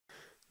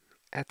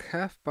At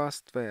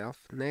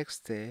 12:30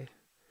 next day,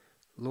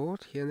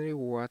 Lord Henry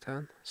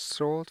Wotton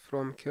strolled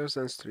from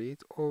Curzon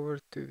Street over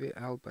to the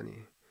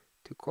Albany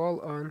to call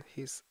on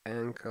his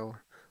uncle,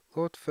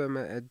 Lord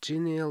Fermor, a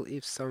genial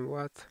if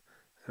somewhat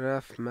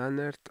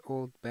rough-mannered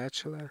old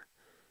bachelor,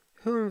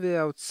 whom the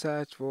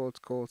outside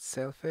world called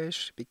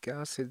selfish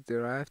because he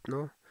derived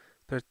no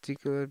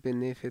particular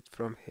benefit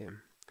from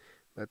him,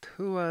 but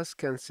who was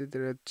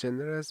considered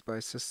generous by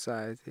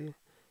society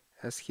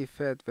as he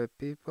fed the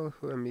people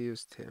who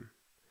amused him.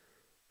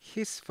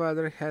 His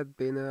father had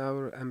been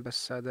our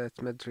ambassador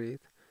at Madrid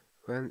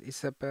when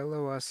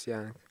Isabella was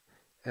young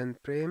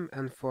and prim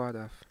and thought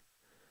of,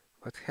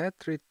 but had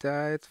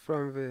retired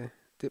from the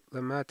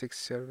diplomatic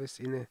service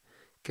in a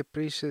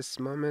capricious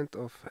moment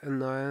of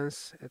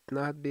annoyance at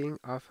not being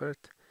offered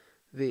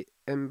the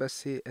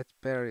embassy at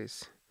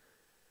Paris,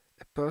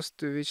 a post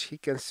to which he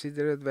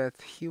considered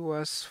that he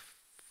was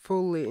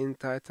fully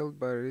entitled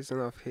by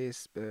reason of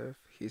his birth,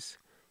 his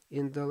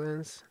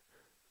indolence,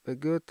 the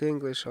good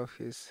English of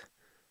his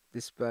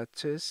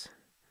dispatches,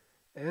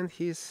 and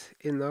his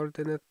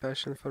inordinate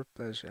passion for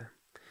pleasure.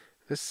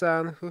 The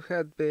son, who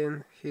had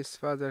been his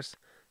father's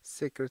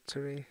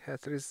secretary,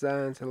 had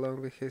resigned along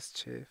with his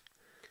chief,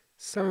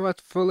 somewhat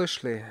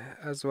foolishly,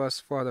 as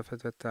was thought of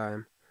at the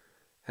time,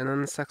 and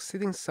on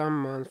succeeding some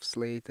months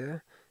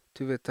later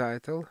to the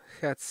title,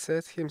 had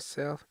set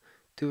himself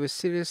to the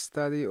serious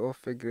study of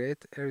the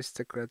great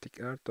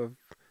aristocratic art of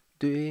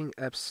doing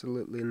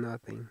absolutely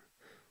nothing.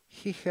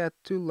 He had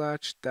two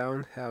large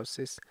town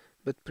houses,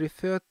 but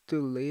preferred to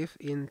live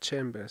in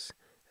chambers,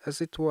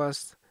 as it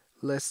was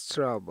less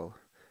trouble,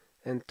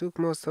 and took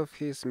most of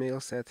his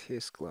meals at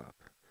his club.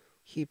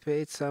 He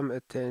paid some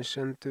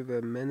attention to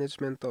the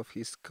management of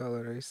his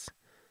collieries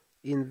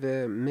in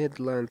the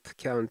Midland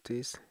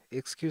counties,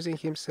 excusing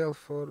himself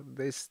for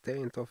this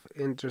taint of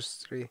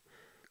industry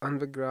on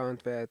the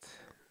ground that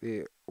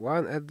the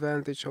one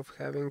advantage of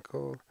having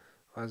coal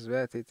was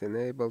that it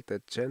enabled a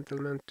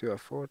gentleman to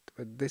afford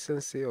the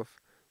decency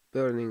of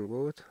burning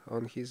wood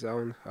on his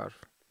own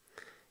hearth.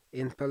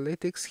 In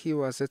politics he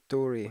was a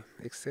Tory,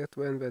 except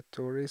when the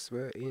Tories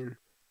were in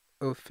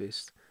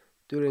office,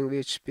 during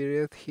which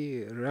period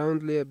he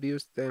roundly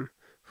abused them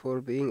for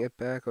being a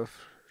pack of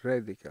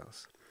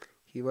radicals.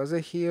 He was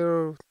a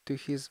hero to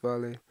his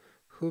valet,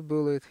 who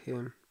bullied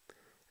him,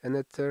 and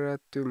a terror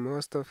to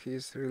most of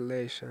his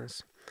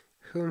relations,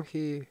 whom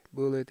he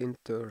bullied in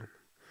turn.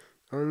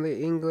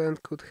 Only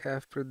England could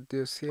have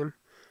produced him,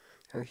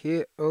 and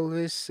he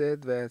always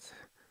said that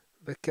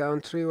the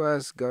country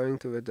was going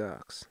to the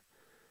dogs.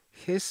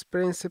 His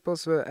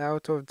principles were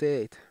out of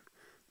date,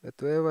 but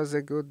there was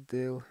a good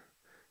deal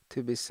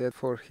to be said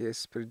for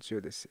his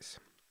prejudices.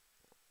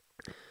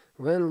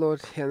 When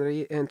Lord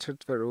Henry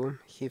entered the room,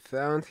 he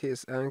found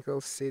his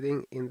uncle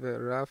sitting in the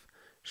rough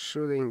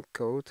shooting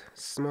coat,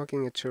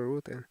 smoking a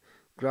cheroot and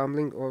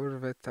grumbling over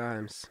the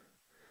Times.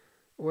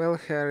 "Well,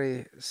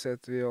 Harry,"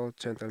 said the old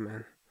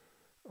gentleman,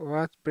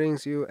 "what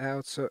brings you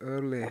out so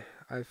early?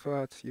 I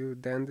thought you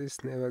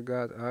dandies never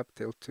got up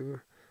till 2,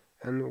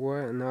 and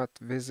were not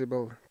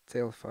visible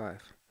till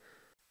 5.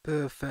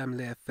 Poor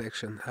family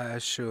affection, I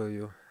assure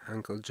you,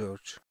 Uncle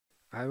George.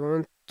 I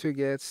want to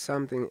get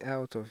something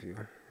out of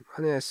you.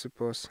 Money, I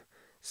suppose,"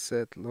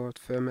 said Lord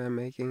Fermor,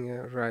 making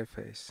a wry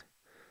face.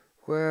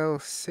 "Well,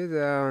 sit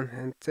down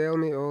and tell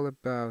me all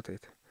about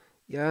it.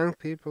 Young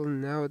people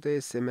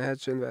nowadays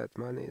imagine that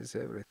money is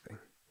everything."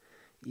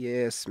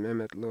 "Yes,"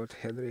 murmured Lord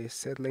Henry,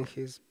 settling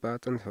his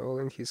buttonhole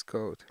in his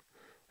coat,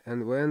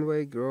 "and when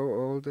they grow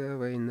older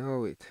they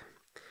know it.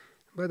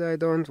 But I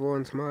don't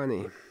want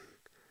money.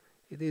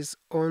 It is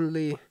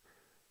only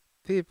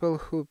people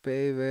who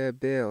pay their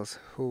bills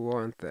who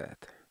want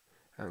that,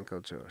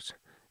 Uncle George,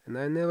 and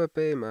I never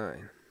pay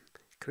mine.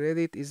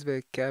 Credit is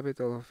the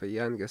capital of a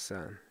younger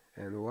son,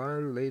 and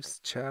one lives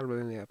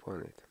charmingly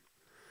upon it.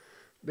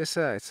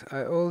 Besides,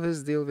 I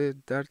always deal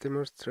with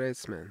Dartmoor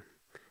tradesmen,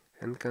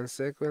 and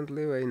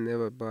consequently they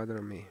never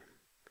bother me.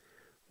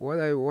 What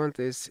I want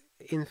is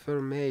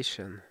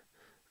information.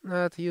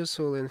 Not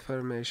useful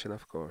information,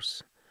 of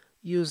course.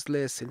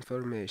 Useless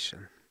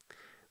information.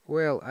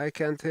 Well, I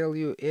can tell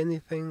you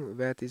anything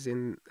that is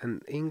in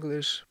an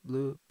English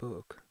blue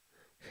book,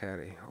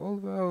 Harry,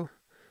 although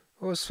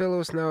those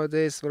fellows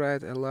nowadays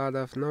write a lot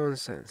of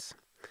nonsense.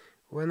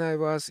 When I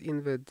was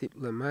in the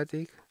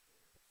diplomatic,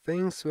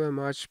 things were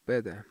much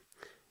better,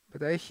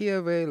 but I hear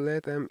they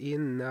let them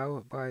in now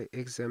by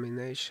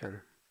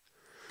examination.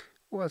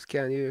 What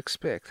can you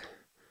expect?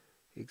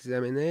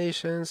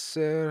 Examinations,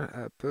 sir,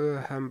 are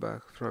pure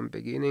humbug from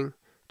beginning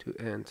to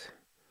end.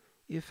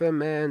 If a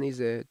man is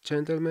a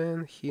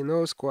gentleman, he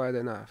knows quite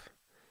enough,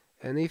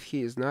 and if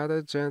he is not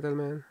a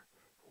gentleman,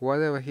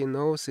 whatever he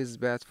knows is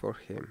bad for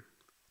him."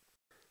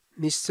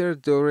 "Mr.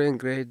 Dorian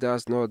Gray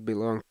does not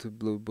belong to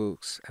blue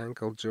books,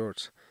 Uncle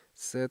George,"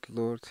 said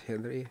Lord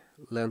Henry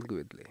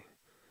languidly.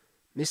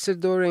 "Mr.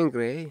 Dorian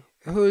Gray?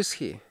 Who is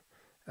he?"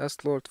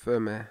 asked Lord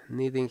Fermor,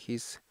 knitting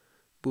his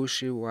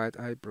bushy white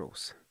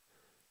eyebrows.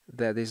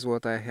 "That is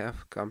what I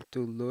have come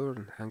to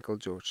learn, Uncle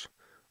George.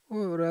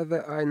 Or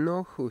rather, I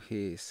know who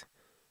he is.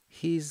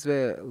 He is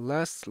the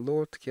last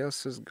Lord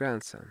Kelso's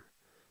grandson.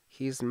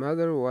 His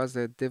mother was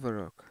a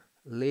Devereux,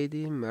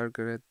 Lady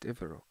Margaret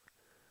Devereux.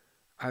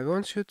 I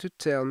want you to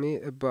tell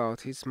me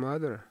about his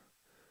mother.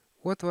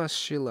 What was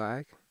she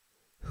like?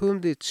 Whom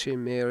did she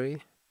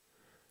marry?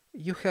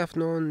 You have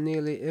known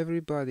nearly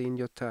everybody in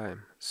your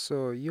time,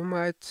 so you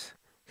might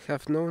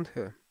have known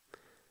her.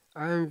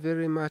 I am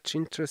very much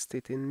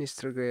interested in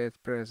Mr. Gray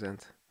at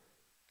present.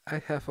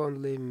 I have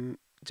only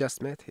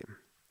just met him.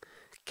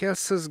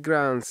 Kelso's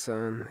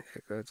grandson,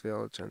 echoed the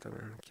old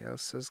gentleman.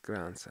 Kelso's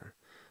grandson.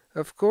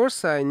 Of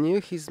course I knew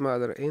his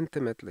mother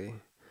intimately.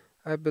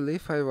 I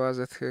believe I was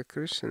at her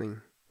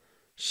christening.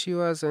 She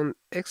was an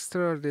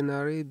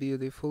extraordinarily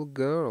beautiful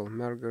girl,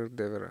 Margaret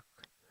Devereux,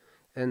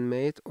 and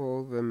made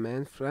all the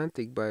men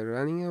frantic by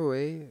running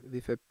away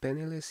with a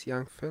penniless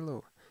young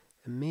fellow.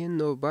 A mere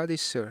nobody,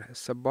 sir, a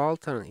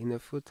subaltern in a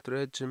foot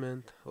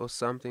regiment or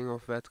something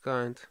of that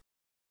kind.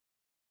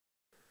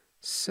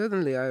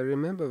 Suddenly I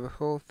remember the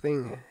whole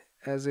thing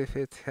as if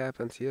it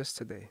happened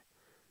yesterday.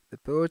 The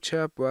poor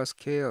chap was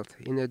killed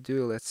in a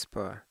duel at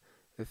Spa,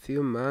 a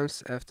few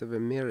months after the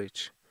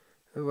marriage.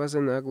 There was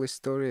an ugly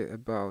story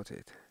about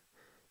it.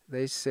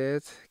 They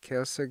said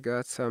Kelso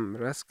got some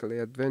rascally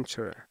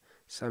adventurer,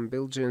 some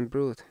Belgian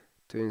brute,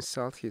 to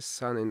insult his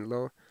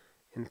son-in-law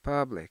in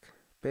public.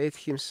 Paid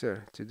him,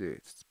 sir, to do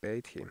it,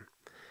 paid him.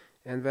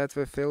 And that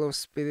the fellow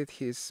spitted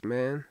his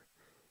man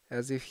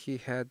as if he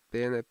had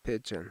been a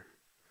pigeon.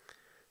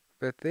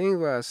 The thing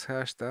was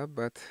hushed up,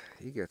 but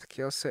Egad,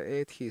 Kelso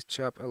ate his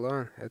chop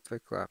alone at the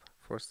club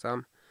for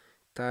some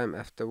time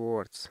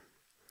afterwards.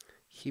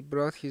 He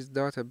brought his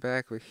daughter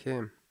back with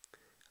him,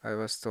 I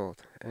was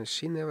told, and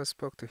she never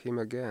spoke to him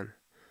again.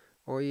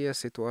 Oh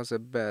yes, it was a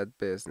bad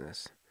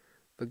business.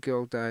 The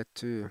girl died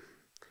too,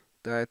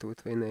 died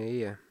within a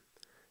year.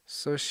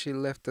 So she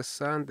left a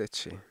son, did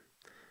she?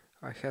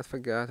 I had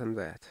forgotten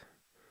that.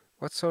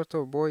 What sort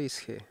of boy is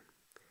he?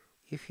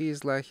 If he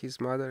is like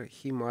his mother,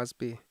 he must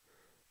be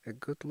a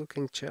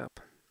good-looking chap.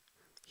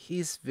 He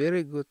is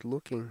very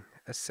good-looking,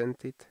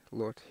 assented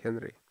Lord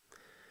Henry.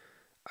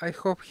 I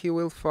hope he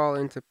will fall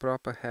into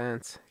proper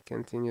hands,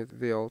 continued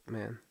the old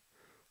man.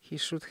 He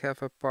should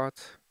have a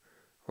pot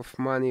of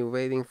money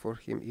waiting for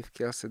him if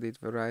Kelso did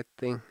the right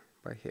thing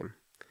by him.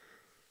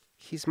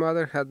 His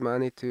mother had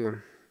money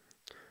too.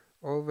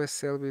 All the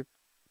Selby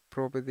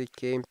property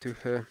came to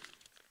her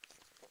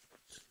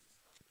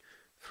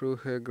through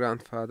her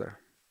grandfather.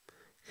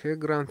 Her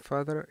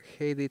grandfather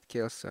hated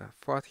Kelso,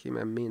 thought him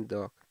a mean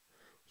dog.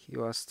 He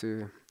was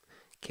too.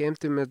 Came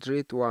to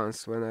Madrid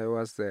once when I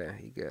was there,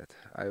 egad.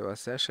 I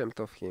was ashamed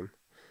of him.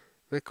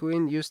 The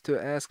Queen used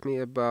to ask me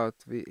about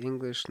the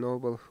English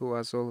noble who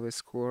was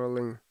always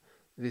quarrelling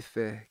with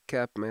the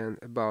cabman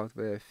about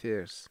their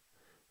affairs.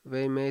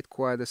 They made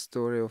quite a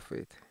story of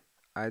it.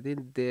 I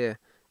didn't dare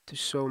to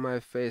show my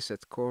face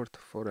at court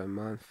for a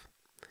month.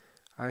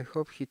 I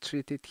hope he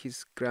treated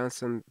his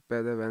grandson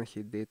better than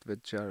he did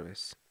with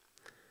Jarvis.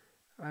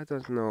 I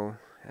don't know,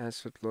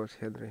 answered Lord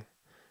Henry.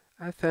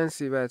 I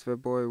fancy that the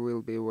boy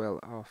will be well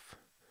off.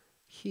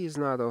 He is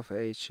not of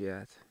age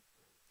yet.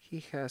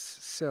 He has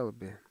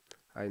Selby,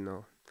 I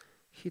know.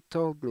 He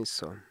told me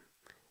so.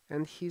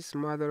 And his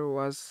mother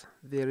was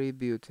very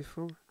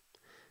beautiful.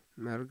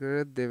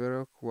 Margaret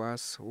Devereux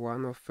was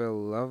one of the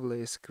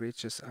loveliest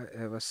creatures I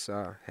ever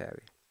saw,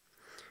 Harry.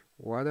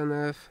 What on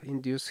earth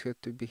induced her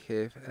to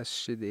behave as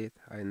she did,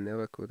 I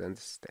never could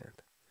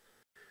understand.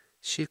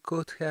 She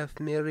could have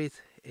married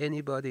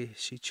anybody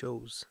she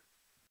chose.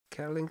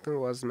 Carlington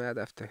was mad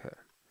after her.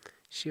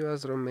 She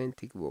was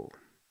romantic though.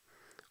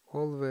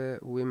 All the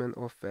women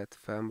of that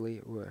family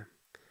were.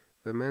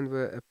 The men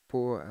were a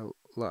poor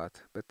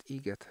lot, but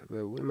egad,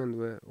 the women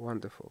were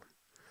wonderful.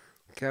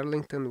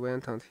 Carlington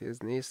went on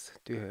his knees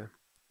to her,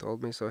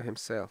 told me so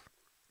himself.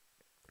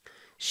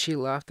 She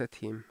laughed at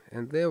him,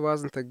 and there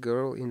wasn't a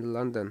girl in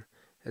London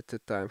at the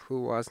time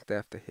who wasn't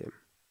after him.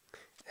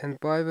 And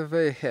by the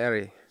way,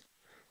 Harry,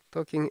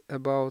 talking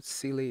about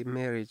silly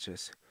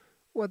marriages,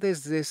 what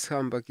is this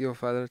humbug your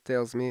father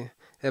tells me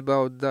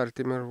about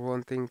Dartimer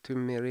wanting to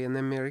marry an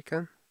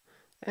American?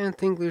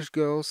 Aren't English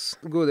girls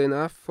good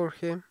enough for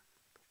him?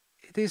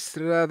 It is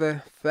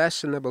rather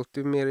fashionable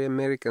to marry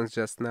Americans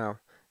just now,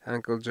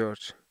 Uncle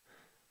George.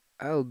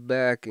 I'll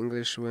back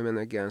English women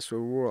against the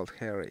world,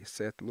 Harry,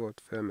 said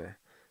Lord Fermain,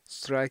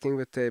 striking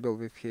the table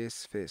with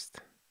his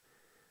fist.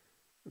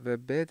 The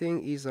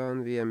betting is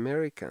on the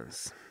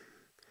Americans.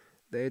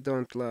 They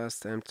don't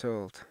last, I'm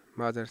told,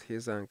 muttered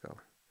his uncle.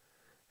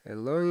 A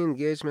long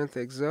engagement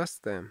exhausts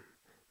them,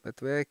 but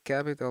their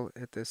capital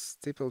at a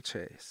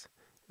steeplechase.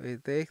 They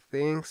take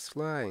things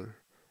flying.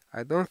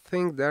 I don't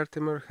think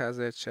Dartimer has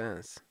a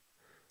chance.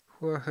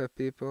 Who are her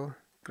people?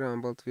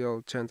 Grumbled the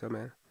old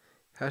gentleman.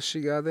 Has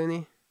she got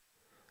any?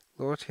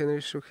 Lord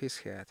Henry shook his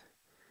head.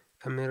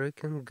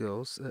 American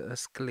girls are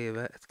as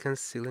clever at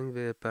concealing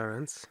their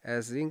parents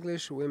as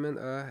English women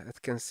are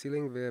at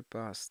concealing their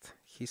past,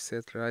 he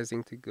said,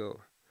 rising to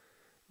go.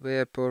 They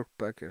are pork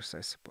packers,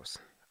 I suppose.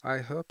 I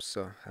hope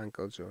so,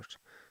 Uncle George,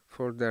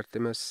 for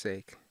Dartimer's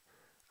sake.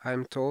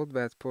 I'm told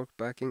that pork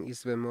packing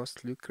is the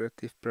most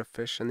lucrative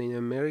profession in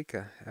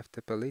America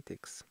after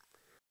politics.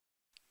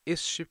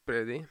 Is she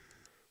pretty?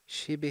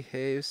 She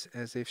behaves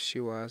as if she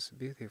was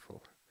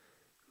beautiful.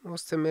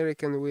 Most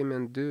American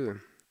women do.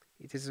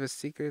 It is the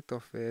secret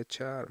of their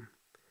charm.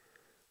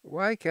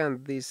 Why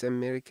can't these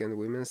American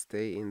women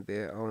stay in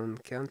their own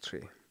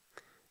country?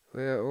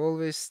 They're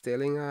always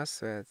telling us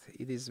that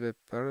it is the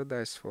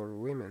paradise for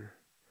women.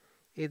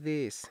 It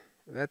is.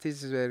 That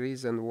is the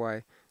reason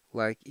why,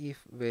 like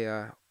if they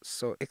are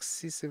so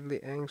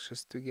excessively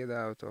anxious to get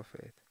out of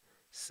it,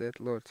 said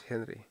Lord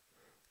Henry.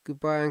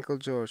 Goodbye, Uncle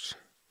George.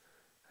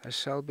 I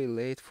shall be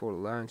late for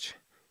lunch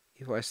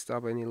if I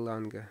stop any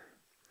longer.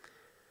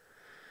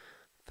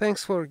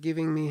 Thanks for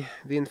giving me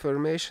the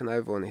information I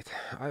wanted.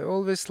 I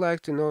always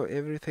like to know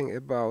everything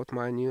about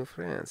my new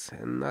friends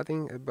and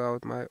nothing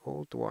about my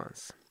old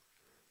ones.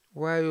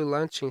 Where are you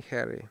lunching,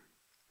 Harry?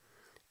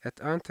 At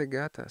Aunt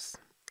Agatha's.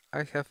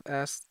 I have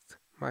asked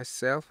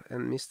myself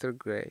and Mr.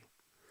 Gray.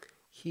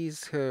 He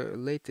is her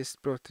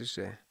latest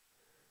protege.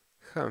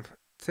 Humph,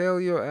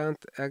 tell your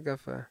Aunt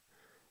Agatha,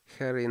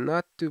 Harry,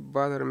 not to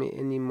bother me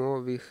any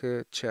more with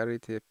her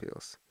charity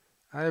appeals.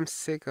 I am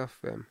sick of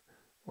them.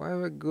 Why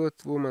the good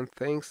woman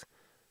thinks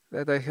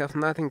that I have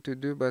nothing to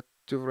do but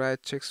to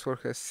write checks for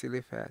her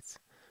silly fads.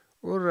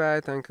 All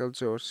right, Uncle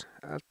George,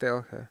 I'll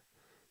tell her,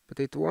 but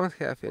it won't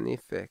have any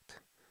effect.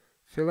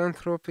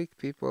 Philanthropic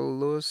people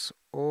lose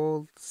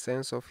all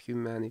sense of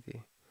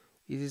humanity.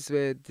 It is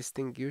their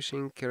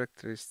distinguishing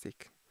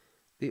characteristic.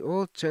 The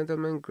old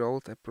gentleman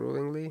growled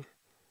approvingly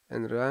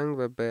and rang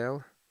the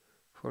bell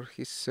for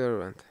his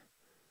servant.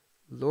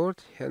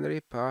 Lord Henry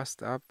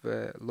passed up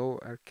the low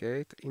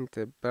arcade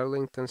into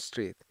Burlington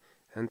Street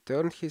and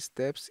turned his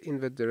steps in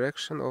the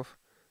direction of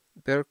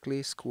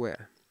Berkeley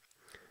Square.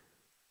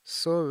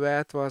 So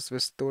that was the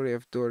story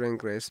of Dorian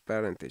Gray's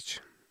parentage.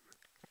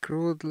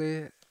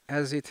 Crudely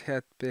as it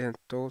had been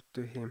told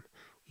to him,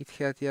 it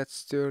had yet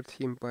stirred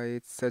him by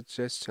its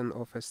suggestion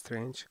of a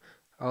strange,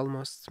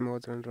 almost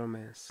modern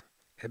romance.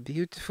 A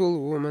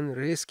beautiful woman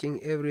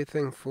risking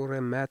everything for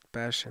a mad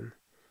passion.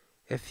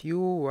 A few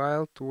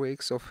wild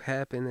weeks of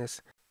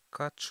happiness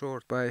cut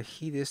short by a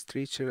hideous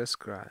treacherous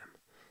crime.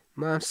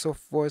 Months of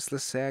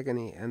voiceless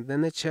agony, and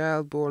then a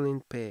child born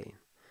in pain.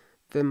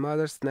 The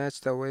mother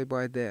snatched away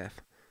by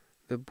death.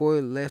 The boy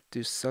left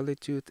to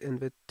solitude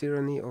and the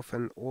tyranny of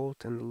an old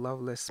and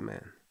loveless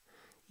man.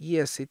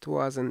 Yes, it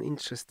was an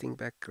interesting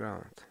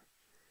background.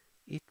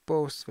 It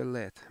posed the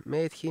lad,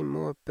 made him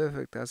more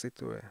perfect as it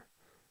were.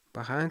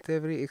 Behind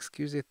every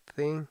exquisite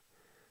thing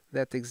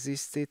that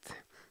existed,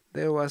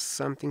 there was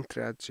something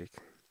tragic.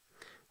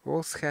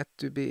 Walls had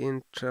to be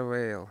in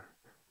travail,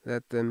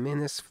 that the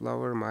meanest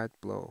flower might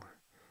blow.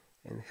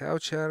 And how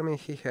charming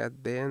he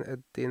had been at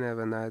dinner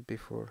the night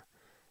before,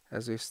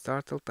 as with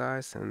startled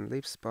eyes and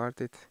lips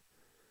parted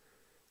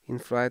in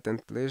fright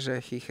and pleasure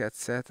he had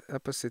sat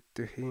opposite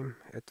to him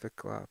at the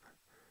club,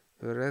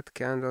 the red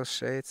candle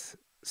shades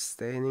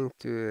staining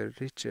to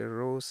a richer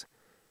rose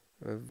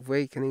the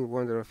awakening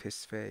wonder of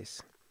his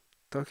face.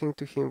 Talking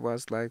to him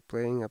was like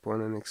playing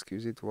upon an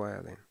exquisite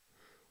violin.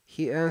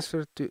 He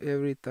answered to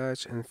every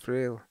touch and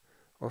thrill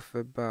of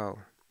the bow.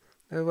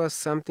 There was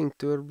something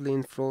terribly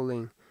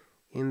enthralling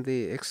in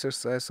the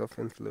exercise of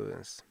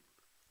influence.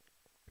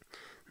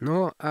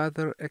 No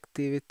other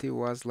activity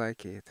was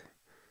like it.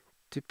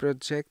 To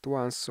project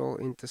one's soul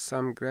into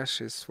some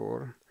gracious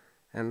form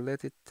and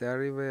let it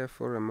tarry there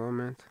for a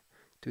moment,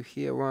 to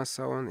hear one's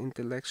own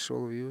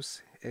intellectual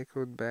views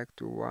echoed back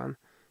to one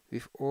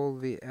with all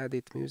the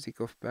added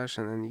music of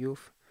passion and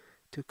youth,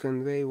 to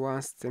convey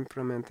one's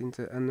temperament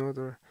into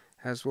another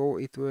as though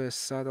it were a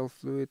subtle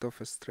fluid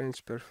of a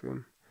strange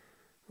perfume.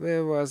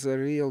 There was a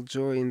real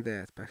joy in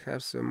that,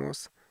 perhaps the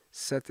most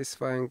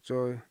satisfying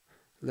joy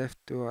left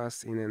to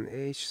us in an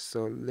age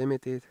so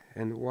limited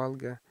and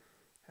vulgar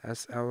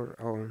as our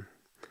own,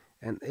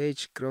 an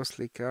age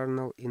grossly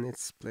carnal in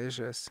its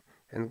pleasures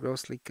and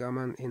grossly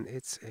common in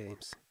its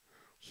aims.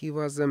 He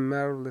was a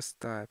marvelous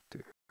type,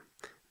 too,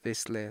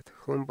 this lad,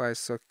 whom by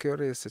so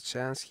curious a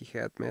chance he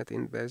had met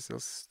in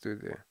Basil's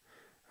studio,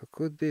 who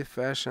could be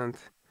fashioned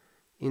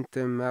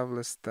into a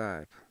marvelous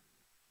type.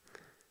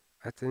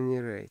 At any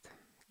rate,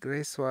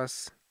 Grace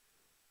was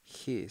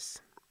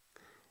his,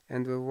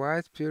 and the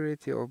white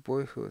purity of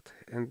boyhood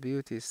and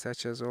beauty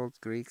such as old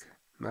Greek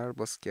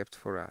marbles kept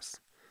for us.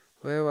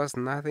 There was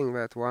nothing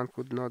that one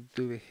could not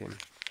do with him.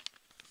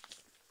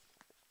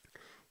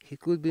 He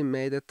could be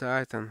made a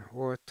titan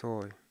or a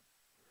toy.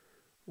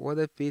 What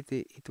a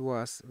pity it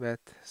was that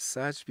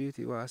such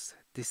beauty was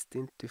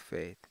destined to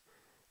fade.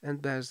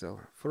 And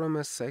Basil, from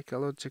a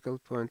psychological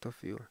point of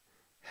view,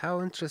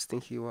 how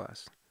interesting he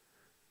was.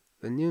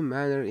 The new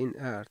manner in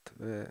art,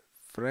 the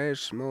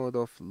fresh mode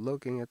of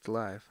looking at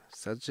life,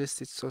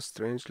 suggested so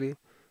strangely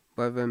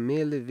by the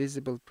merely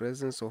visible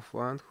presence of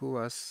one who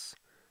was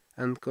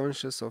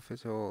unconscious of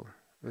it all,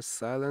 the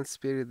silent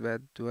spirit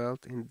that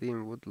dwelt in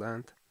dim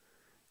woodland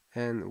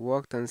and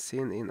walked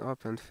unseen in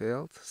open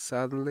field,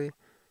 suddenly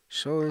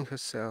showing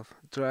herself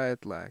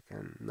dryad-like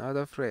and not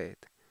afraid,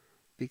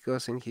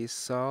 because in his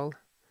soul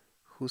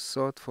who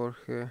sought for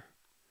her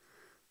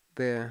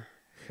there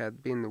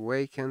had been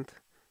awakened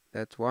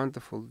that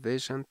wonderful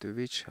vision to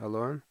which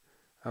alone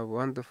are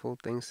wonderful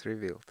things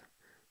revealed,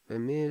 the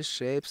mere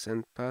shapes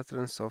and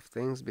patterns of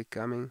things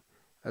becoming,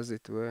 as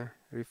it were,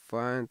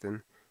 refined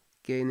and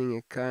gaining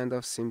a kind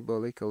of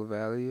symbolical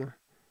value,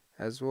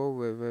 as though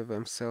they were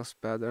themselves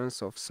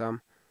patterns of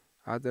some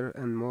other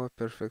and more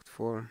perfect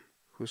form,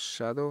 whose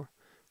shadow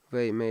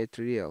they made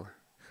real.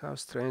 How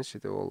strange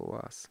it all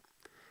was!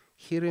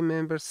 He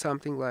remembered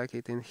something like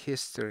it in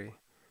history.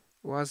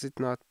 Was it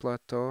not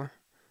Plato,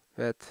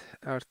 that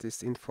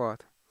artist in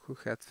thought, who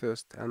had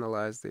first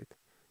analyzed it?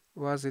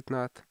 Was it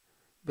not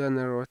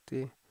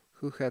Buonarroti,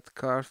 who had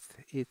carved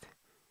it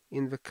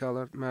in the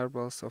colored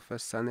marbles of a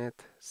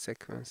sonnet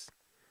sequence?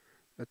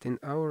 But in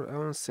our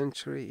own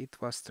century it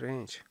was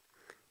strange.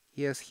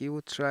 Yes, he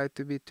would try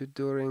to be to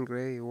Dorian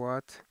Gray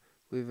what,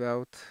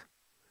 without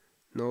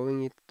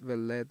knowing it, the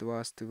lead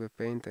was to the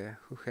painter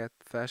who had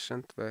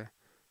fashioned the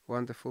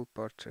wonderful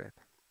portrait.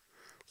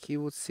 He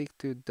would seek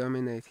to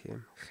dominate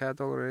him, had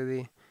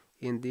already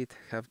indeed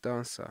have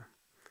done so.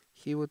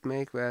 He would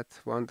make that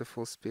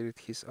wonderful spirit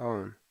his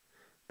own.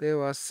 There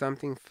was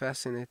something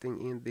fascinating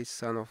in this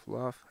son of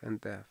love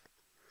and death.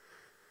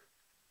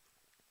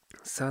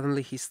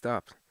 Suddenly he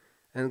stopped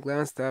and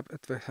glanced up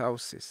at the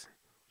houses.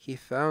 He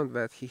found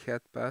that he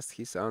had passed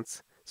his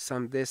aunt's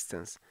some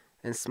distance,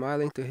 and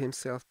smiling to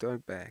himself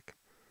turned back.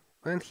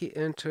 When he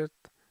entered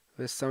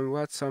the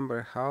somewhat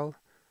sombre hall,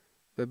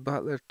 the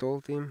butler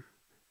told him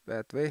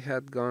that they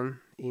had gone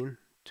in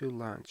to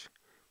lunch.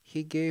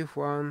 He gave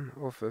one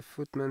of the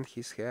footmen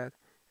his hat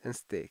and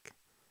stick,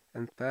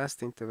 and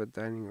passed into the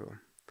dining room.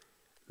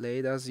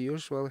 "Late as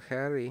usual,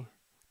 Harry,"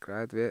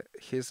 cried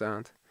his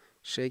aunt,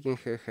 shaking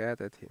her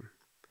head at him.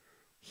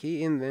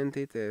 He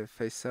invented a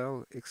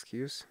facile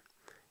excuse,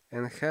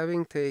 and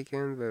having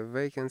taken the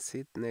vacant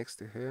seat next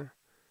to her,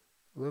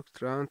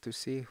 looked round to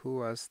see who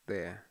was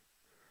there.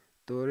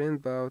 Dorian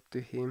bowed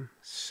to him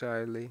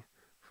shyly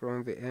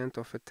from the end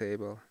of a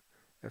table,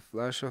 a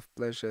flush of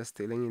pleasure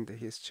stealing into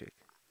his cheek.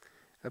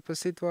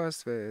 Opposite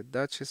was the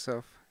Duchess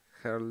of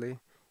Hurley,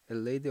 a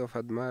lady of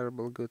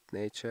admirable good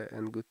nature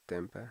and good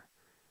temper,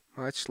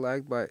 much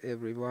liked by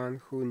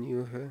everyone who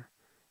knew her,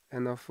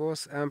 and of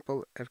those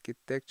ample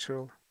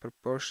architectural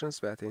proportions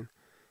that in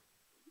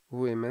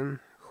women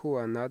who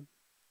are not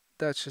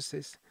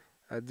duchesses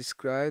are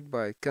described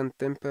by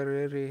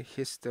contemporary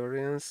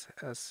historians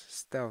as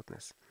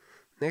stoutness.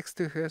 Next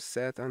to her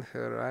sat on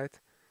her right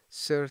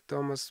Sir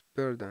Thomas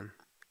Burdon,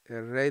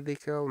 a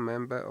radical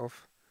member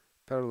of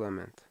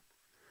Parliament,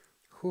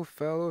 who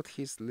followed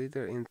his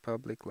leader in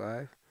public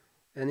life,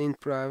 and in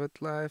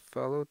private life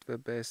followed the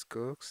best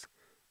cooks,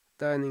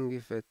 dining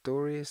with the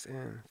Tories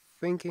and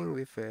thinking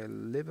with the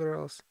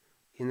Liberals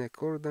in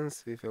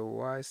accordance with a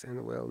wise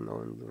and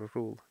well-known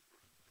rule.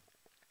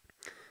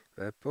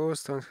 The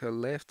post on her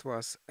left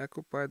was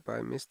occupied by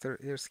Mr.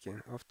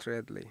 Erskine of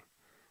Treadley,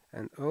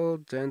 an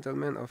old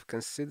gentleman of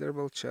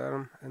considerable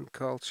charm and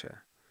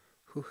culture,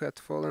 who had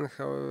fallen,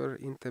 however,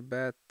 into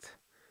bad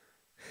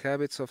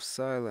habits of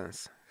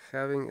silence,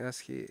 having,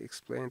 as he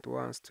explained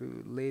once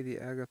to Lady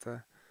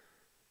Agatha,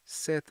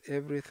 said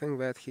everything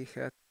that he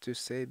had to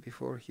say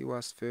before he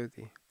was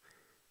 30.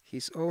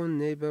 His own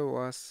neighbor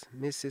was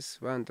Mrs.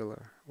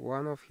 Vandeleur,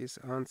 one of his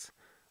aunt's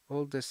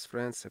oldest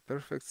friends, a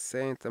perfect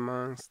saint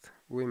amongst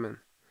women,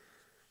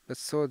 but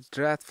so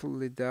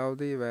dreadfully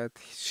dowdy that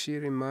she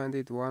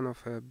reminded one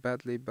of a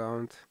badly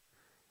bound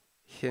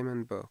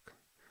hymn book.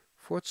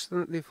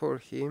 Fortunately for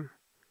him,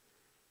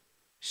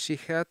 she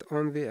had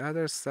on the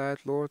other side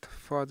Lord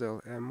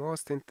Fodel, a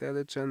most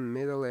intelligent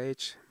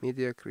middle-aged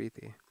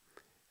mediocrity,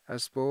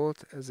 as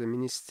bold as a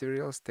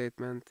ministerial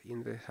statement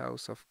in the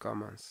House of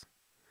Commons,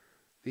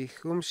 with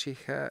whom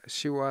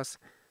she was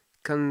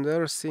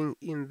conversing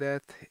in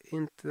that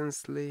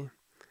intensely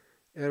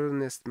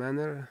earnest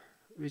manner,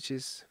 which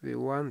is the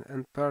one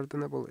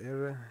unpardonable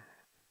error,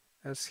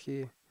 as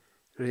he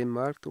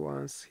remarked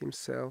once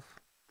himself,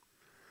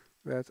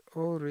 that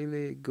all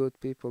really good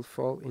people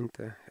fall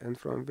into, and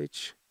from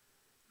which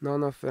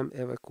none of them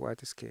ever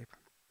quite escape.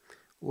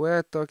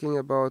 "We're talking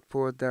about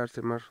poor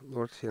Dartimer,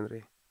 Lord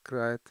Henry,"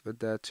 cried the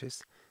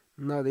Duchess,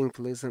 nodding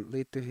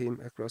pleasantly to him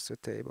across the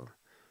table.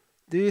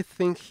 "Do you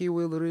think he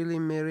will really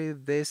marry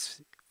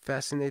this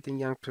fascinating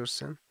young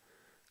person?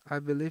 I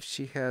believe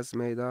she has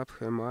made up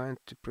her mind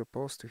to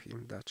propose to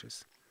him,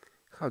 Duchess."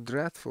 "How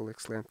dreadful!"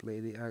 exclaimed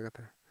Lady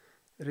Agatha.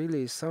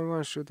 "Really,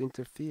 someone should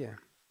interfere.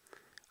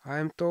 I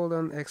am told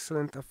on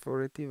excellent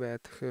authority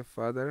that her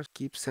father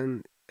keeps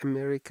an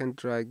American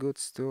dry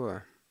goods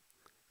store,"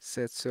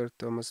 said Sir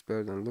Thomas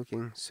Burdon,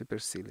 looking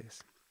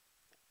supercilious.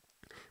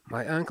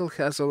 "My uncle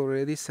has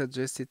already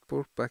suggested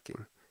pork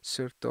packing,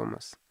 Sir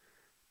Thomas."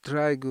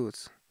 "Dry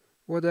goods?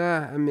 What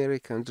are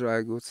American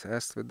dry goods?"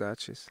 asked the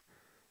Duchess,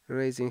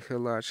 raising her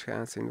large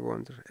hands in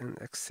wonder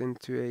and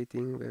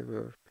accentuating the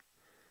verb.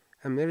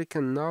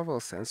 "American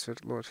novels,"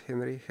 answered Lord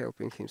Henry,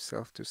 helping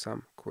himself to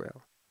some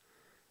quail.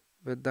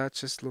 The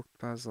Duchess looked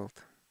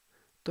puzzled.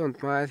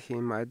 "Don't mind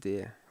him, my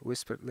dear,"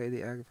 whispered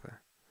Lady Agatha.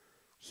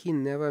 He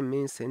never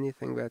means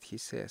anything that he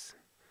says.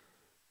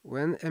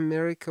 When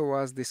America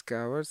was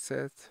discovered,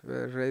 said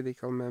the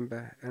radical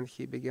member, and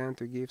he began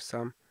to give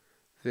some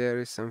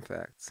wearisome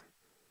facts.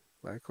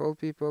 Like all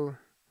people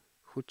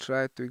who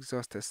tried to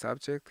exhaust a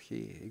subject,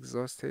 he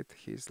exhausted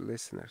his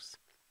listeners.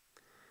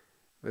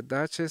 The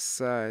Duchess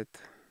sighed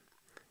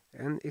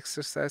and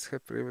exercised her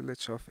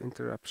privilege of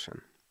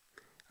interruption.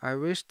 "I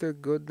wish to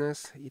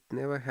goodness it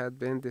never had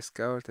been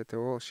discovered at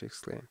all," she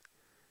exclaimed.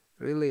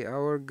 "Really,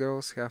 our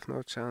girls have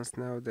no chance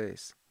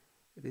nowadays.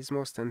 It is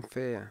most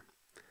unfair."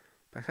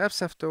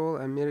 "Perhaps after all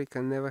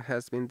America never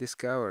has been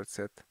discovered,"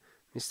 said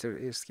Mr.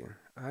 Erskine.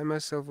 "I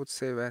myself would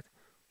say that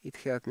it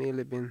had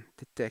merely been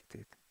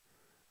detected."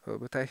 "Oh,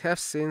 but I have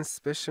seen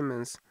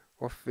specimens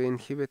of the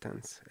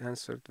inhabitants,"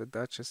 answered the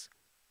Duchess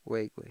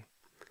vaguely.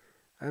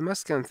 "I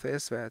must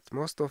confess that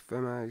most of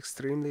them are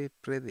extremely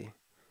pretty,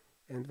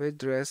 and they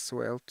dress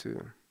well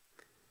too.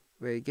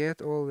 They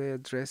get all their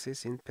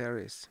dresses in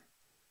Paris.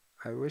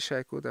 I wish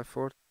I could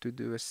afford to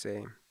do the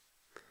same.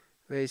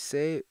 They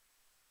say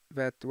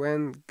that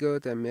when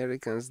good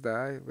Americans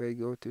die, they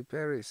go to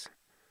Paris,"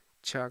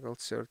 chuckled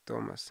Sir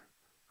Thomas,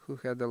 who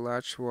had a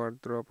large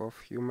wardrobe of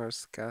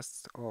humorous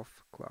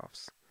cast-off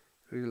clothes.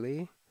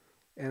 "Really?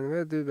 And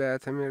where do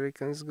bad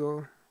Americans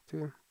go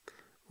to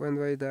when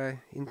they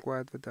die?"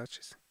 inquired the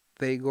Duchess.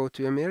 "They go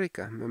to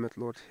America," murmured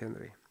Lord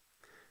Henry.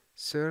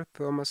 Sir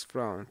Thomas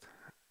frowned.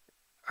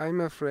 "I'm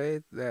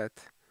afraid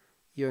that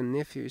your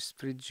nephew is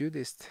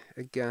prejudiced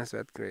against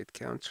that great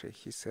country,"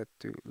 he said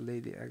to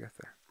Lady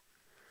Agatha.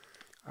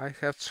 "I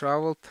have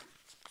travelled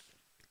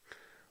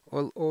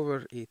all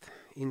over it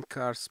in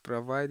cars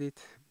provided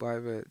by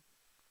the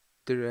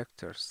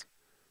directors,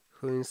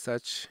 who in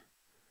such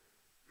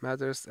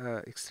matters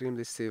are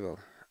extremely civil.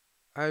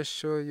 I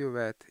assure you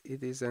that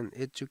it is an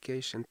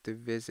education to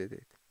visit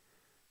it."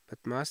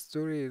 "But must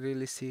we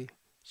really see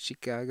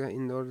Chicago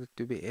in order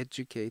to be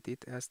educated?"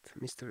 asked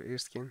Mr.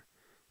 Erskine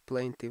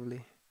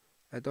plaintively.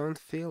 "I don't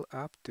feel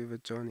up to the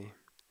journey."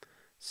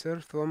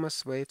 Sir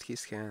Thomas waved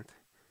his hand.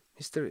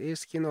 "Mr.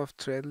 Erskine of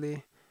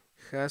Treadley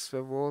has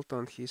the vault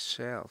on his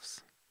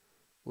shelves.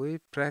 We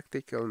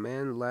practical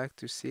men like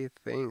to see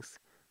things,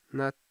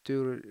 not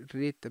to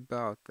read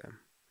about them.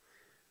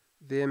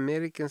 The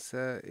Americans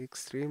are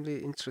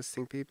extremely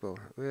interesting people.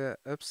 They are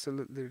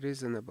absolutely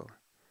reasonable.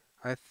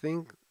 I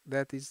think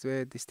that is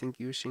their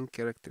distinguishing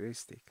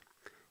characteristic.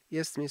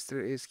 Yes, Mr.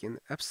 Erskine,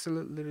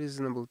 absolutely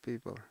reasonable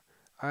people.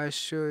 I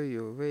assure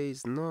you there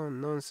is no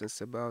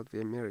nonsense about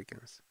the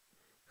Americans."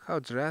 "How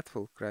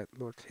dreadful!" cried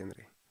Lord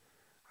Henry.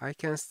 "I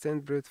can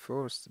stand brute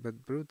force,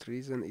 but brute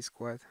reason is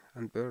quite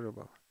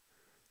unbearable.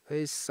 There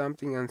is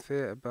something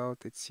unfair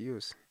about its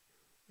use.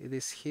 It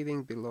is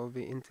hidden below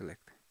the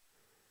intellect."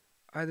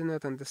 "I do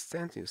not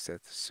understand you,"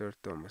 said Sir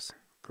Thomas,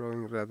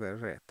 growing rather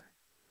red.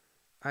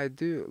 "I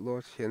do,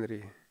 Lord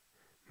Henry,"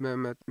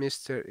 murmured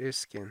Mr.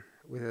 Erskine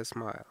with a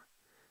smile.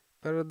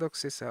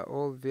 "Paradoxes are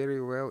all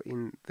very well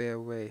in their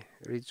way,"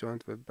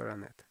 rejoined the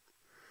baronet.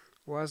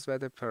 "Was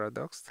that a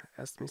paradox?"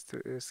 asked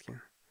Mr.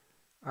 Erskine.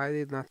 "I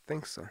did not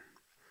think so."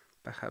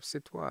 "Perhaps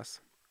it was."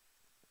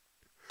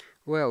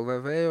 "Well, the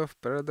way of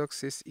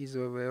paradoxes is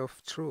the way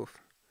of truth.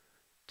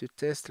 To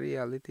test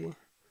reality,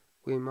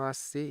 we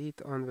must see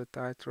it on the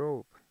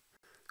tightrope.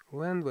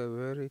 When the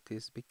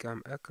verities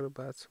become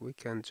acrobats, we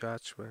can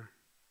judge them."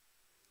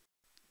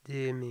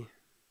 "Dear me,"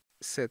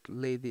 said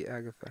Lady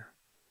Agatha,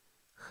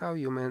 "how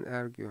you men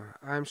argue!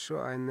 I'm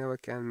sure I never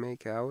can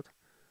make out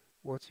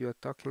what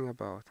you're talking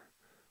about.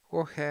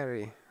 Oh,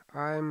 Harry,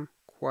 I'm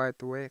quite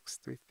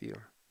vexed with you.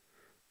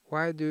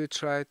 Why do you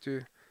try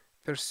to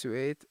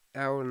persuade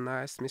our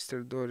nice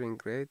Mr. Dorian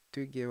Gray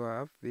to give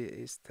up the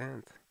East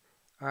End?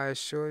 I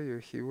assure you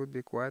he would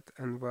be quite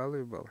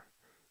invaluable.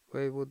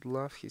 We would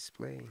love his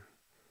playing."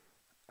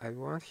 "I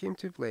want him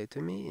to play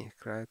to me,"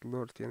 cried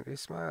Lord Henry,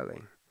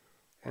 smiling,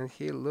 and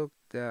he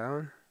looked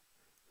down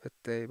the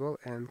table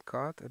and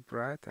caught a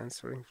bright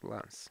answering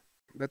glance.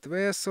 "But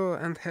we're so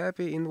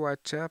unhappy in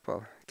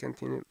Whitechapel,"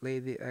 continued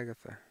Lady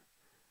Agatha.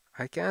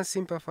 "I can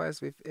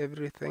sympathize with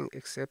everything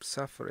except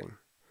suffering,"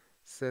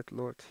 said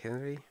Lord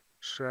Henry,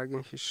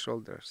 shrugging his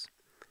shoulders.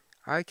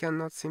 "I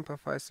cannot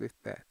sympathize with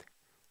that.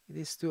 It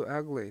is too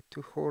ugly,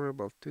 too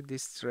horrible, too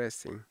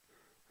distressing.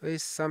 There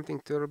is something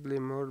terribly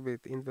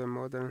morbid in the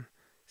modern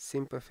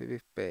sympathy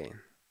with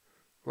pain.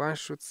 One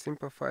should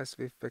sympathize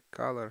with the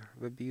color,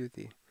 the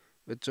beauty,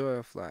 the joy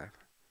of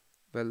life.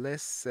 The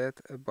less said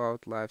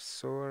about life's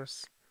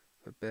sorrows,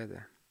 the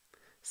better."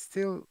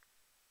 "Still,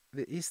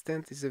 the East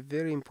End is a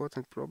very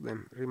important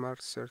problem,"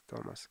 remarked Sir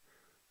Thomas,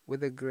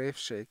 with a grave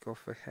shake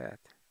of the head.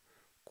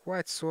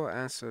 "Quite so,"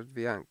 answered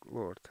the young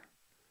lord.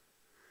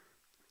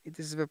 "It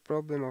is the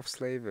problem of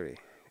slavery,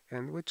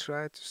 and we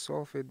try to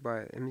solve it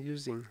by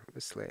amusing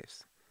the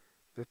slaves."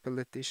 The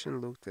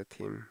politician looked at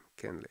him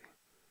keenly.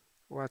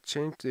 "What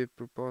change do you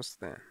propose,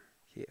 then?"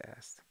 he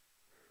asked.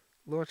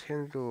 Lord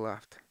Henry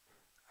laughed.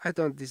 "I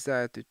don't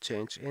desire to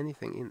change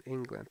anything in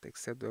England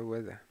except the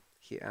weather,"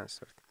 he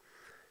answered.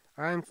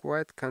 "I am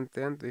quite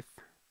content with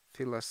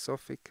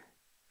philosophic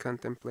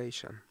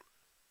contemplation.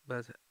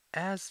 But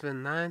As the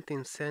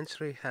 19th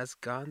century has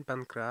gone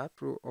bankrupt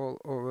through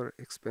all over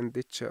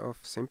expenditure of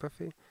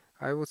sympathy,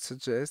 I would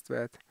suggest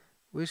that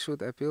we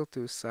should appeal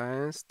to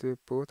science to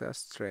put us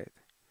straight.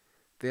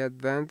 The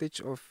advantage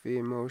of the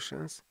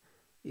emotions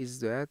is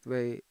that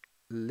they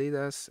lead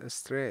us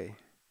astray,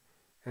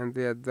 and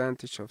the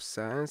advantage of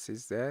science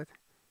is that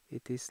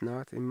it is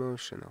not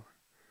emotional.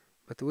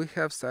 But we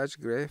have such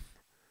grave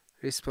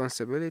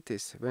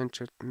responsibilities,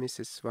 ventured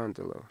Mrs.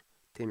 Vandeleur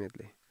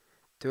timidly.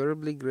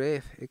 Terribly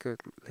grave, echoed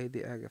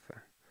Lady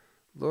Agatha.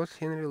 Lord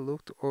Henry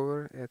looked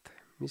over at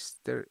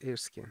Mr.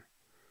 Erskine.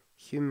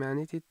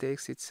 Humanity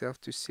takes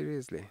itself too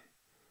seriously.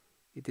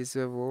 It is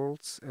the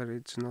world's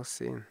original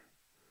sin.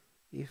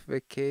 If the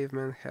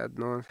caveman had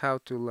known how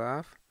to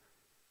laugh,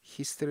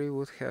 history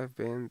would have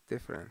been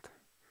different.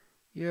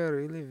 You are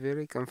really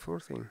very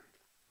comforting,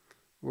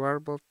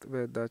 warbled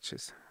the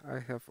Duchess. I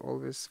have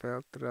always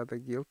felt rather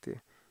guilty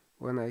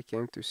when I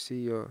came to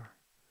see your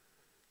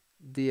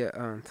dear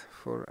aunt,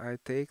 for I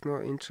take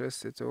no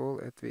interest at all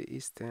at the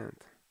East End.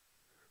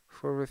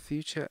 For the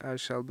future I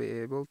shall be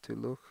able to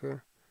look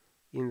her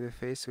in the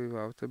face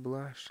without a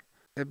blush.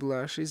 A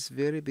blush is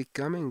very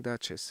becoming,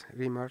 Duchess,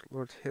 remarked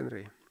Lord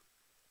Henry.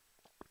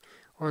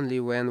 Only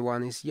when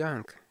one is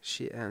young,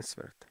 she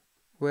answered.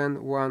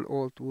 When one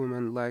old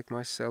woman like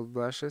myself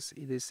blushes,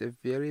 it is a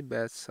very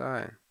bad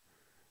sign.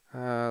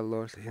 Ah,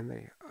 Lord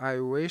Henry, I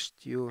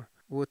wished you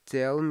would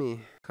tell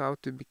me how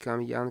to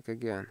become young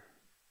again.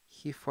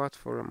 He thought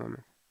for a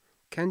moment.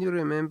 Can you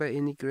remember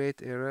any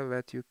great error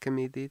that you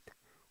committed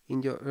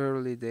in your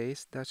early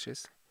days,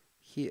 Duchess?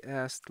 He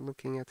asked,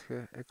 looking at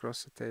her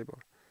across the table.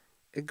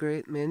 A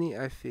great many,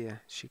 I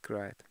fear, she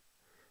cried.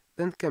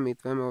 Then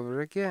commit them over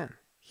again,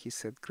 he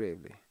said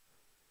gravely.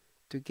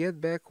 To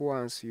get back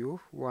one's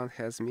youth, one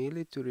has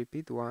merely to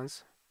repeat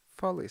one's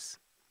follies.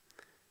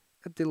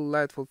 A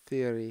delightful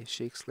theory,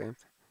 she exclaimed.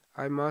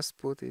 I must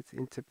put it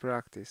into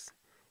practice.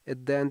 A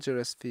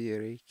dangerous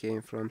theory,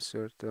 came from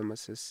Sir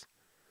Thomas's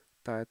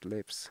tight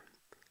lips.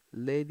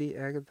 Lady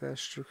Agatha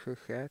shook her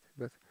head,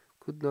 but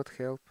could not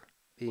help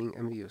being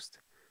amused.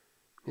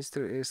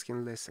 Mr.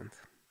 Erskine listened.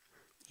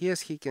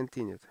 Yes, he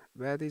continued,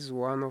 that is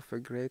one of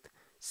the great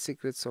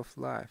secrets of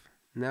life.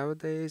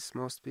 Nowadays,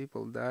 most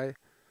people die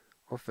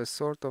of a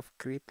sort of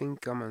creeping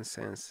common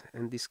sense,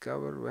 and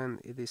discover when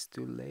it is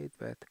too late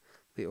that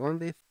the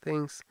only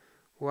things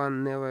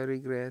one never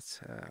regrets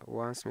are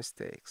one's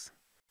mistakes.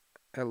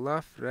 A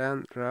laugh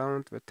ran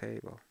round the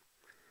table.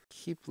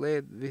 He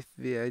played with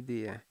the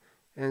idea,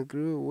 and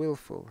grew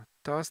wilful,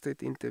 tossed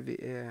it into the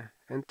air,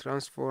 and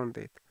transformed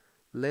it,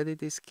 let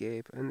it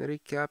escape, and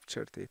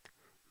recaptured it,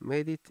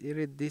 made it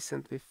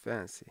iridescent with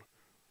fancy,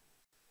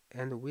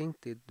 and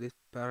winged it with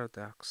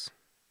paradox.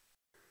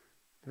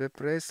 The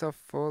praise of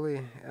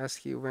folly, as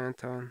he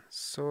went on,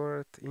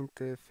 soared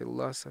into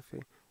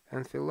philosophy,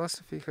 and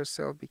philosophy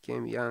herself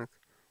became young,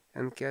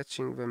 and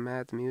catching the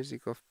mad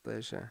music of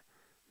pleasure,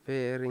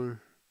 wearing,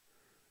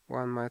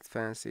 one might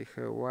fancy,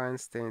 her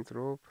wine-stained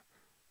robe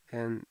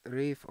and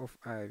wreath of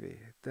ivy,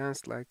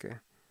 danced like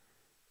a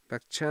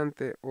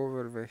bacchante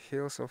over the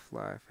hills of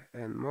life,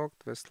 and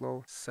mocked the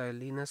slow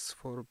Silenus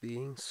for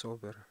being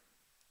sober.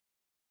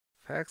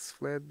 Facts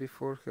fled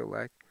before her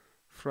like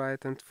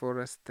frightened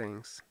forest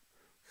things.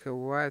 Her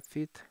white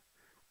feet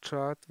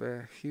trod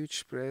the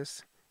huge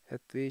press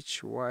at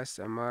which wise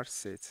Amar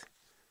sits,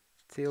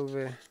 till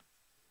the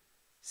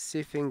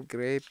sipping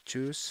grape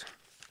juice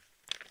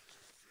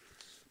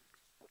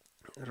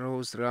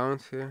rose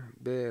round her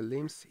bare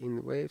limbs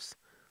in waves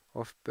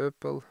of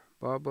purple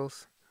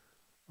bubbles,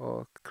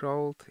 or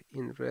crawled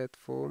in red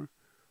foam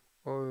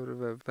over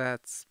the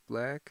vat's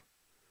black,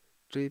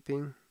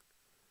 dripping,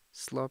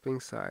 sloping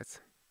sides.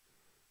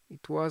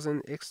 It was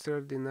an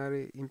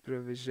extraordinary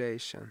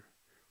improvisation.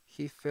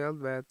 He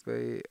felt that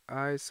the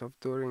eyes of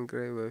Dorian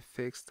Gray were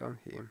fixed on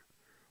him,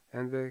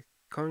 and the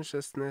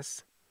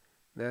consciousness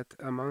that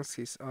amongst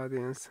his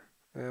audience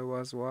there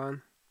was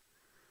one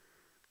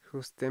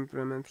whose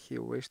temperament he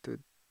wished to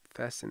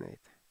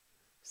fascinate,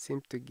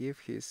 seemed to give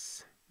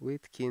his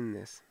wit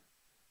keenness,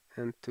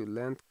 and to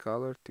lend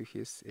color to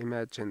his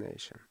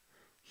imagination.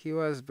 He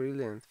was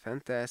brilliant,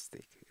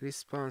 fantastic,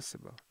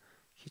 irresponsible.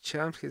 He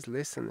charmed his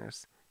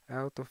listeners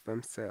out of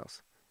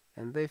themselves,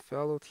 and they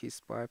followed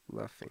his pipe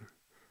laughing.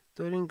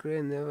 Dorian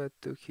Gray never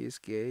took his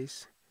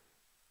gaze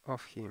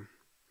off him,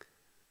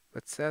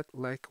 but sat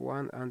like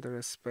one under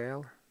a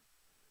spell,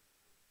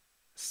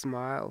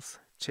 smiles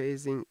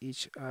chasing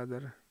each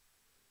other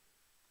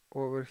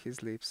over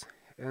his lips,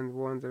 and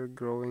wonder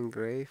growing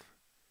grave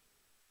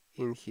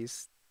in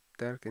his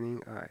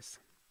darkening eyes.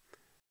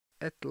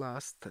 At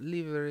last,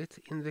 liveried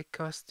in the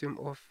costume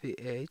of the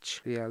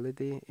age,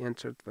 reality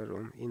entered the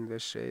room in the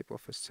shape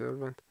of a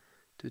servant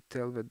to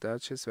tell the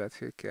Duchess that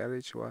her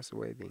carriage was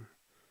waiting.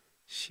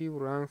 She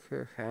wrung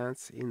her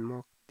hands in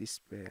mock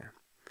despair.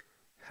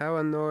 How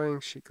annoying,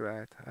 she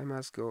cried. I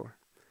must go.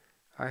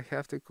 I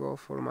have to call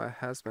for my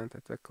husband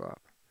at the club,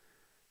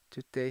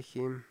 to take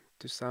him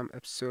to some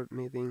absurd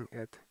meeting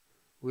at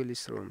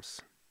Willis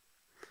Rooms,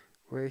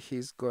 where he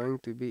is going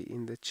to be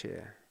in the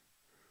chair.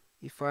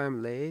 If I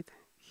am late,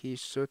 He is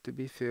sure to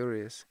be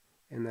furious,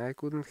 and I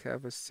couldn't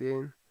have a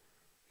scene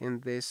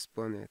in this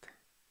bonnet.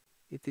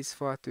 It is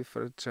far too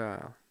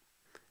fragile.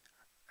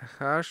 A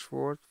harsh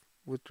word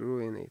would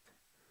ruin it.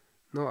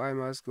 No, I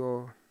must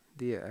go,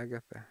 dear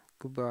Agatha.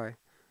 Goodbye,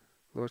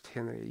 Lord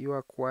Henry. You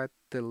are quite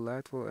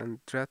delightful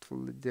and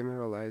dreadfully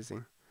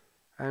demoralizing.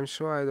 I am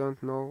sure I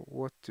don't know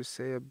what to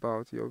say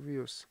about your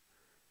views.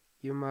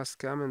 You must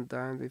come and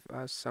dine with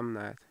us some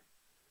night.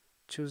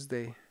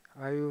 Tuesday.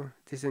 Are you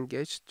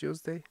disengaged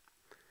Tuesday?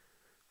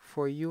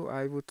 For you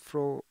I would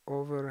throw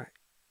over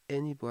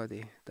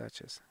anybody,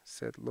 Duchess,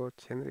 said Lord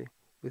Henry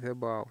with a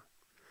bow.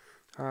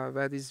 Ah,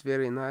 that is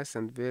very nice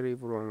and very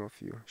wrong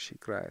of you, she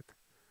cried.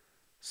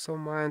 So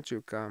mind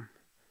you come.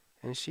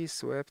 And she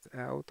swept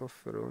out of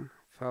the room,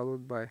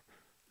 followed by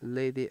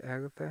Lady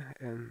Agatha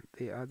and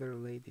the other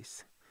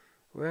ladies.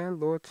 When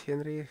Lord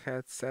Henry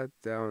had sat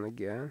down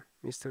again,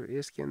 Mr.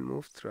 Erskine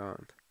moved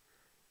round,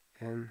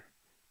 and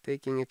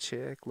taking a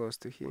chair close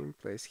to him,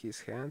 placed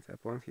his hand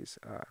upon his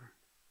arm.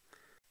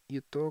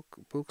 You talk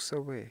books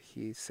away,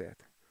 he said.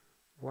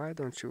 Why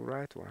don't you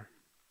write one?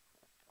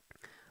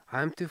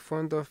 I'm too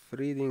fond of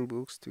reading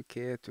books to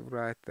care to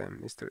write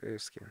them, Mr.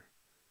 Erskine.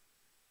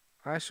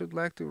 I should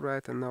like to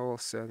write a novel,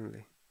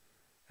 certainly.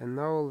 A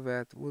novel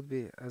that would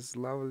be as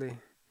lovely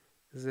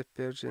as a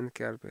Persian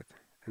carpet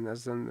and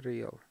as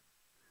unreal.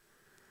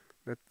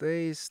 But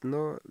there is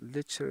no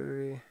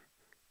literary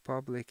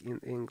public in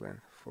England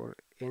for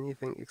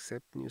anything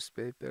except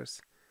newspapers,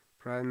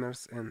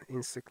 primers, and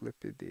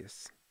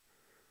encyclopedias.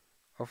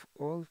 Of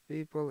all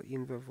people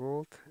in the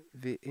world,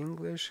 the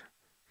English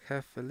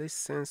have the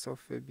least sense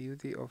of the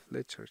beauty of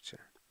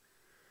literature.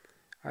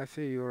 I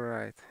fear you are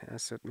right,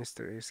 answered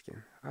Mr.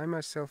 Erskine. I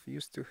myself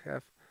used to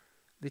have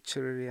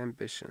literary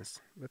ambitions,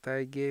 but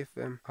I gave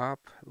them up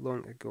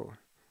long ago.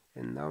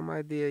 And now,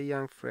 my dear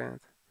young friend,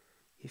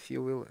 if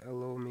you will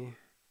allow me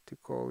to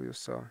call you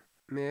so,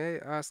 may I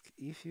ask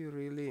if you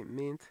really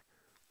meant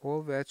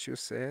all that you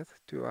said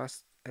to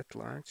us at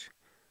lunch?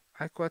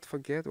 I quite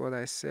forget what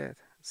I said,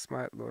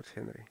 smiled Lord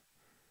Henry.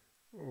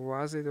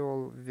 Was it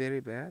all very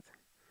bad?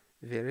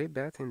 Very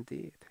bad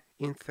indeed.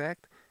 In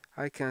fact,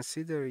 I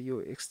consider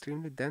you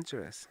extremely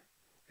dangerous,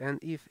 and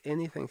if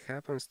anything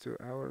happens to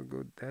our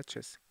good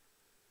Duchess,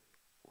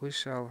 we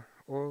shall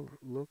all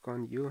look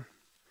on you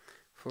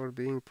for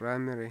being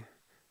primarily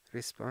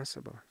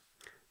responsible.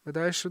 But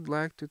I should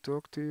like to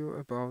talk to you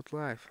about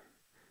life.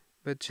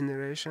 The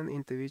generation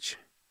into which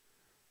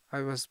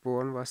I was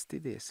born was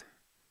tedious.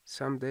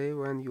 Some day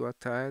when you are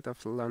tired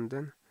of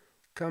London,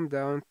 come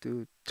down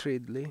to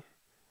Treadley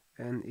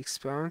and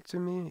expound to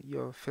me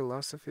your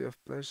philosophy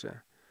of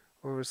pleasure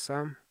over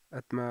some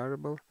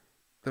admirable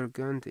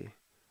Burgundy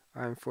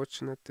I am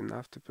fortunate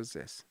enough to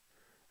possess.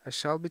 I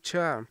shall be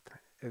charmed.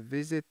 A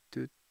visit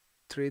to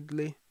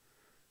Treadley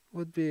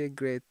would be a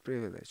great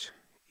privilege.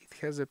 It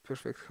has a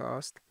perfect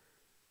house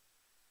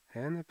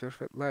and a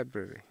perfect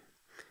library.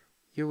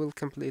 You will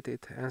complete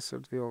it,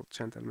 answered the old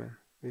gentleman,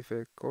 with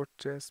a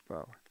courteous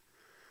bow.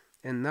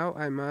 And now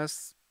I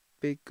must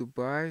bid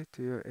good-bye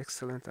to your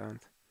excellent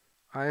aunt.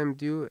 I am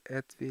due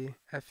at the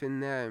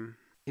Athenaeum.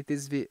 It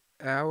is the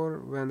hour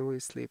when we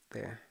sleep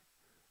there.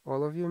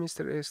 All of you,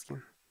 Mr.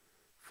 Erskine,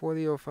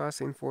 40 of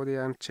us in 40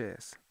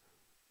 armchairs.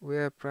 We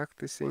are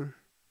practicing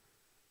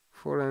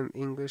for an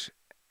English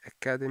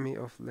Academy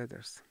of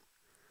Letters.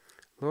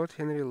 Lord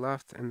Henry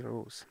laughed and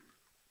rose.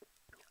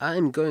 I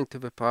am going to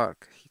the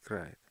park, he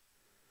cried.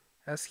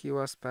 As he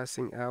was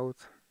passing out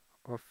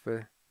of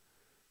the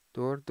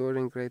door,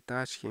 Dorian Gray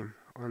touched him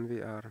on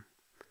the arm.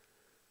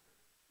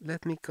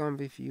 Let me come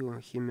with you,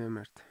 he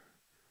murmured.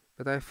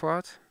 But I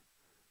thought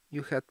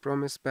you had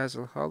promised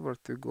Basil Hallward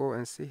to go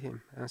and see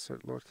him,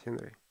 answered Lord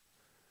Henry.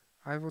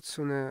 I would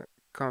sooner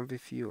come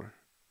with you.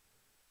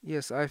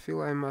 Yes, I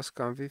feel I must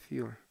come with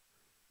you.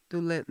 Do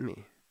let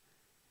me.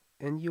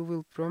 And you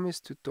will promise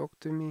to talk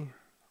to me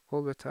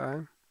all the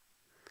time?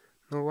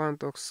 No one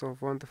talks so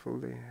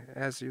wonderfully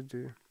as you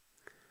do.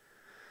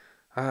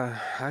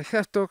 I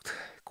have talked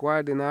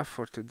quite enough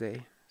for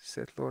today,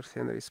 said Lord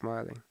Henry,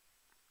 smiling.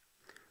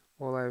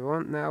 All I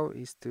want now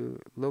is to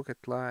look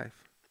at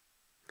life.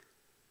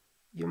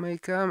 You may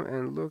come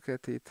and look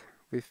at it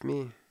with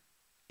me,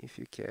 if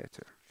you care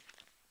to.